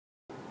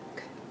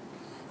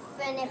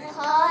The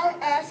Nepal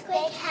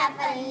earthquake have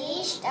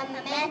unleashed a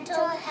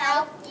mental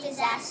health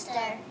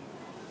disaster.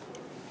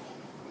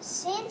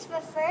 Since the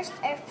first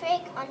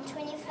earthquake on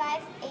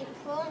 25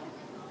 April,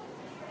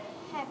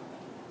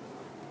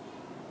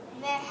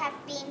 there have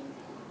been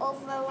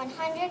over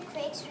 100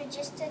 quakes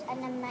registered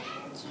and a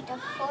magnitude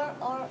of 4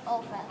 or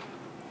over.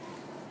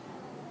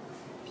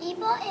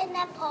 People in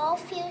Nepal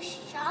feel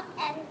shock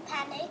and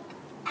panic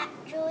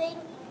during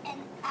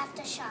and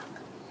after shock.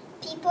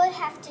 People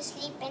have to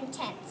sleep in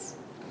tents.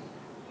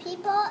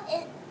 People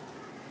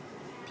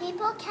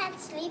can't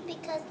sleep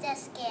because they're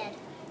scared.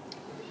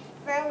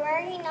 They're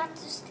worried not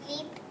to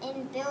sleep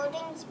in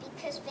buildings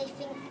because they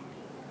think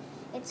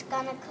it's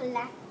gonna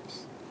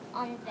collapse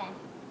on them.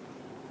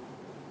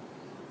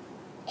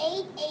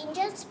 Aid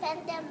angels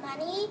spend their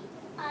money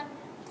on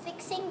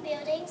fixing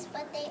buildings,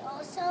 but they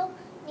also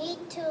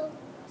need to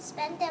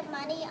spend their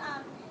money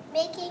on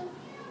making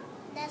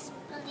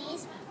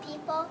Nepalese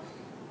people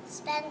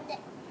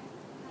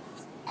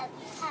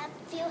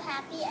feel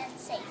happy and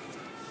safe.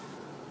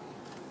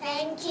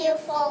 Thank you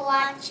for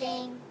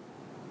watching.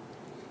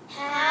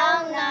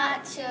 How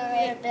not to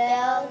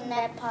rebuild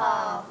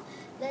Nepal.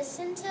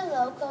 Listen to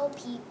local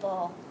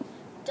people.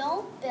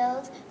 Don't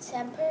build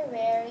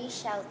temporary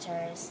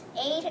shelters.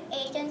 Aid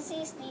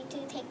agencies need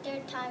to take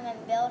their time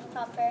and build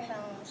proper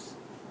homes.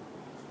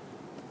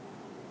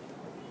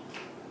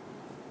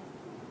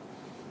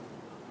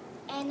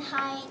 In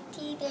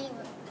Haiti, they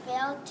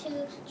failed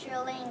to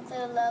truly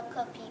include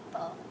local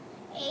people.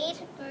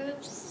 Aid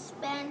groups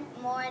spent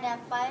more than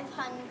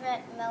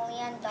 $500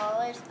 million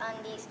on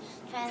these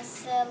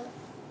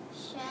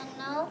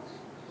transitional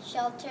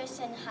shelters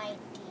in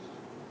Haiti.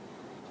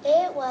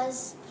 It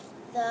was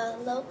the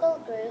local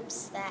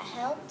groups that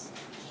helped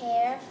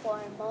care for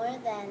more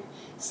than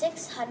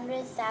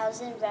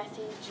 600,000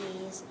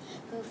 refugees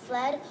who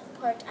fled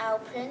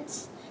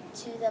Port-au-Prince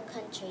to the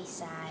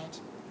countryside.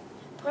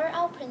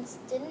 Port-au-Prince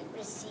didn't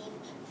receive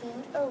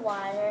food or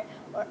water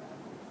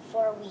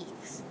for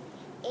weeks.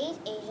 Aid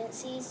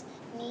agencies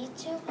need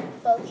to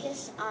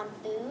focus on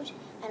food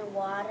and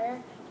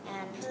water,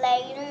 and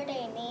later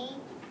they need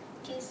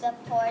to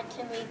support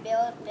to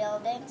rebuild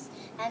buildings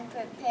and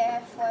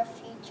prepare for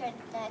future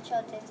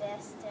natural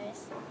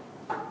disasters.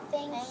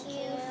 Thank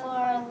you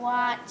for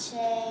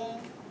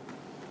watching.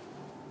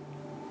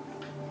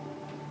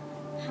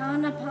 How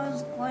Nepal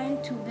is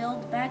going to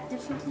build back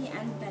differently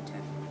and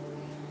better.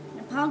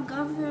 Nepal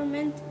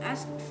government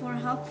asked for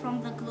help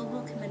from the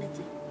global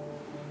community.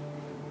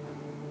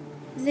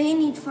 They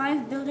need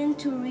 5 billion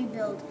to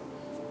rebuild.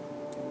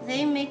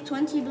 They make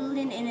 20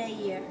 billion in a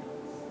year.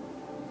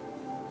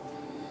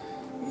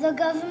 The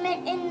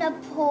government in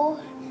Nepal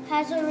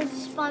has a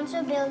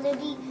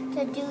responsibility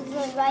to do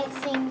the right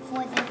thing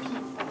for the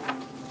people.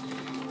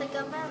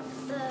 The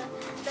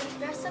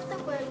rest of the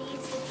world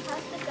needs to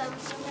trust the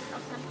government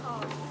of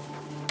Nepal.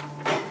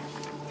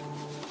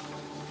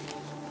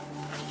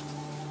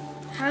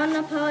 How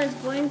Nepal is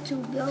going to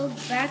build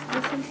back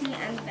differently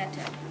and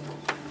better.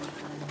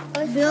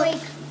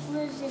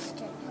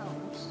 Earthquake-resistant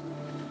homes.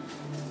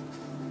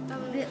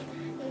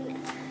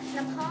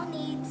 Nepal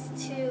needs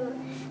to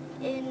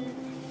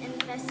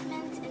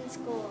investment in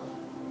school.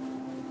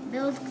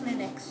 Build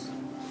clinics.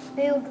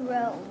 Build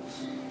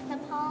roads.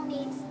 Nepal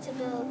needs to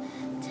build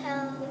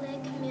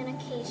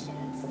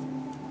telecommunications.